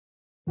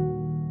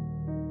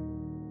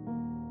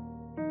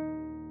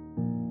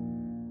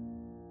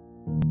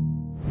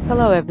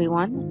Hello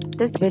everyone,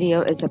 this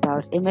video is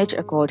about Image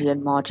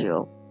Accordion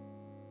module.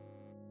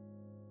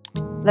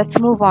 Let's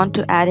move on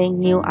to adding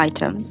new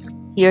items.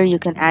 Here you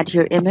can add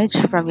your image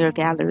from your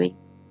gallery.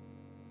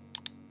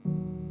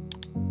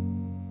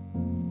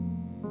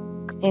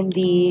 In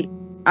the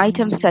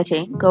item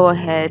setting, go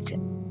ahead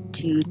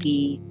to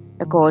the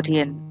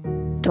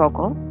accordion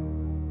toggle.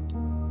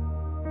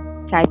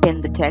 Type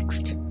in the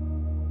text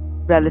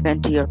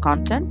relevant to your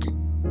content.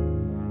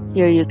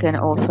 Here you can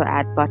also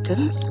add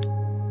buttons.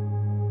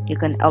 You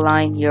can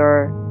align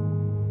your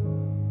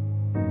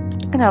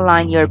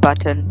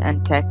button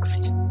and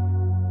text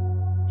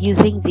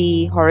using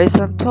the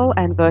horizontal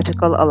and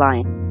vertical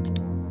align.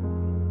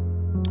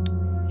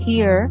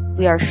 Here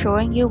we are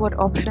showing you what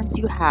options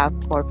you have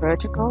for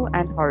vertical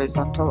and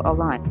horizontal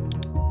align.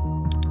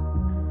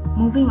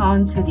 Moving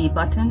on to the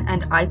button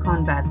and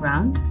icon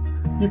background,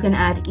 you can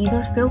add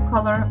either fill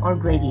color or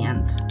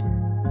gradient.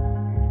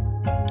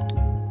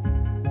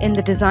 In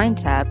the Design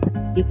tab,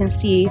 you can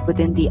see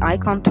within the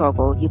icon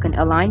toggle, you can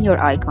align your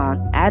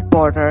icon, add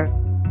border,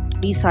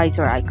 resize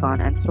your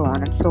icon, and so on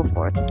and so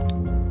forth.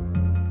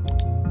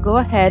 Go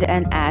ahead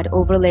and add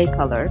overlay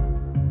color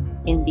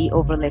in the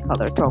overlay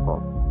color toggle.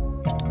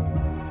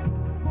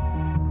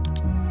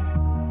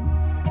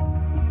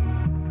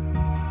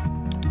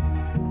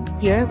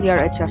 Here we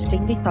are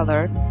adjusting the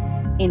color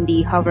in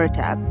the hover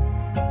tab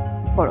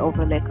for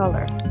overlay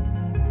color.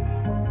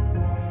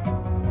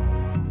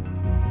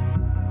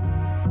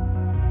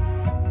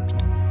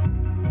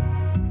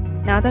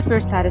 Now that we're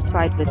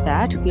satisfied with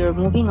that, we are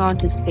moving on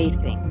to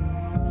spacing.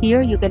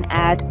 Here you can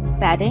add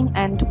padding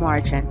and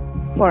margin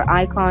for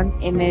icon,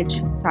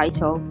 image,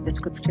 title,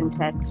 description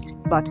text,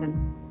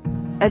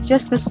 button.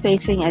 Adjust the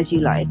spacing as you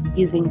like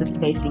using the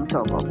spacing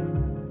toggle.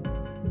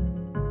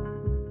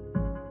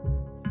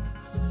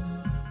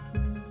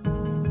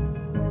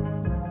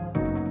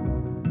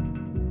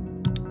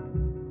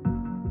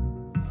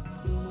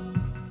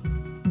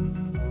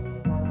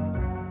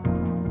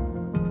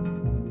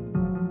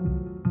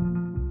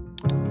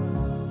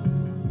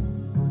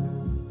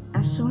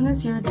 As soon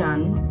as you're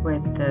done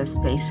with the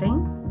spacing,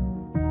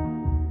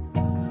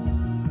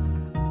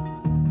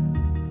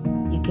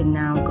 you can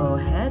now go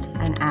ahead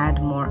and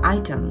add more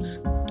items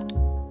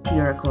to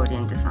your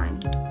accordion design.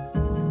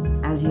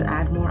 As you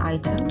add more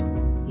items,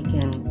 you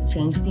can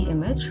change the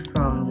image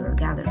from your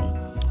gallery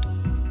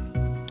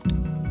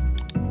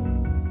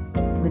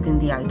within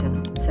the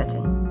item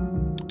setting.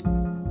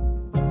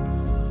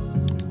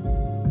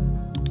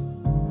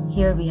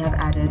 Here we have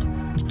added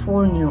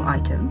 4 new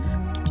items.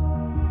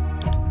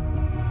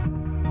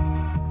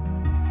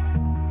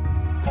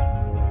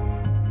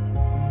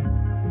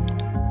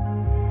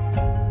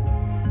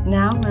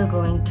 Now we're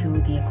going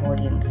to the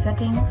accordion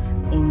settings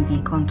in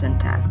the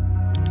content tab.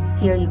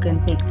 Here you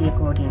can pick the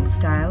accordion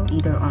style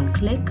either on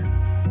click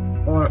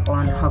or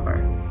on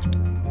hover.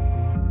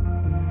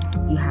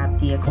 You have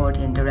the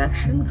accordion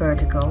direction,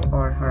 vertical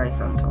or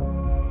horizontal.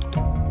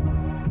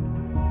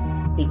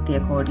 Pick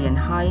the accordion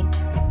height,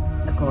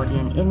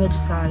 accordion image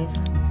size,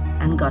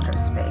 and gutter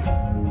space.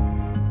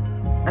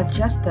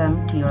 Adjust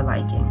them to your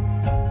liking.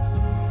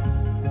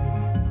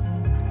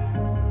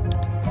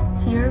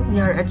 Here we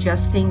are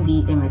adjusting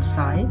the image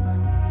size.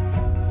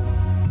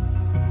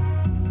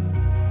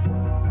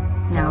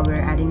 Now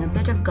we're adding a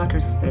bit of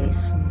gutter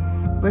space.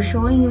 We're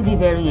showing you the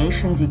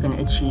variations you can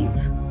achieve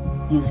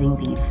using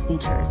these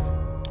features.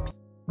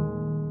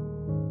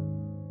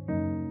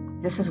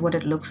 This is what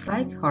it looks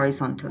like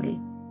horizontally.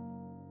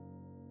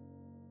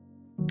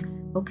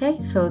 Okay,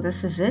 so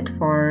this is it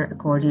for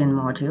accordion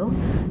module.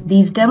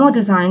 These demo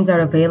designs are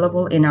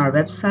available in our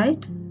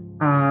website.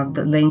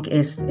 The link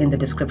is in the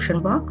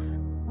description box.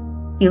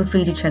 Feel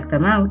free to check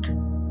them out.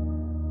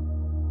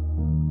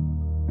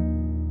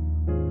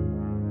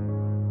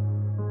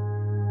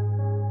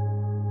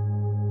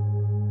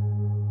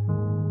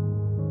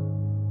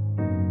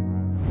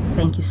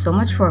 Thank you so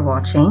much for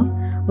watching.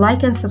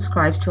 Like and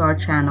subscribe to our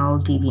channel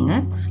Divi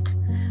Next.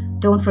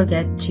 Don't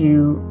forget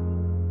to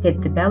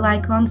hit the bell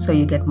icon so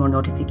you get more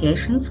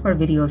notifications for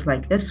videos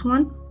like this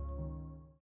one.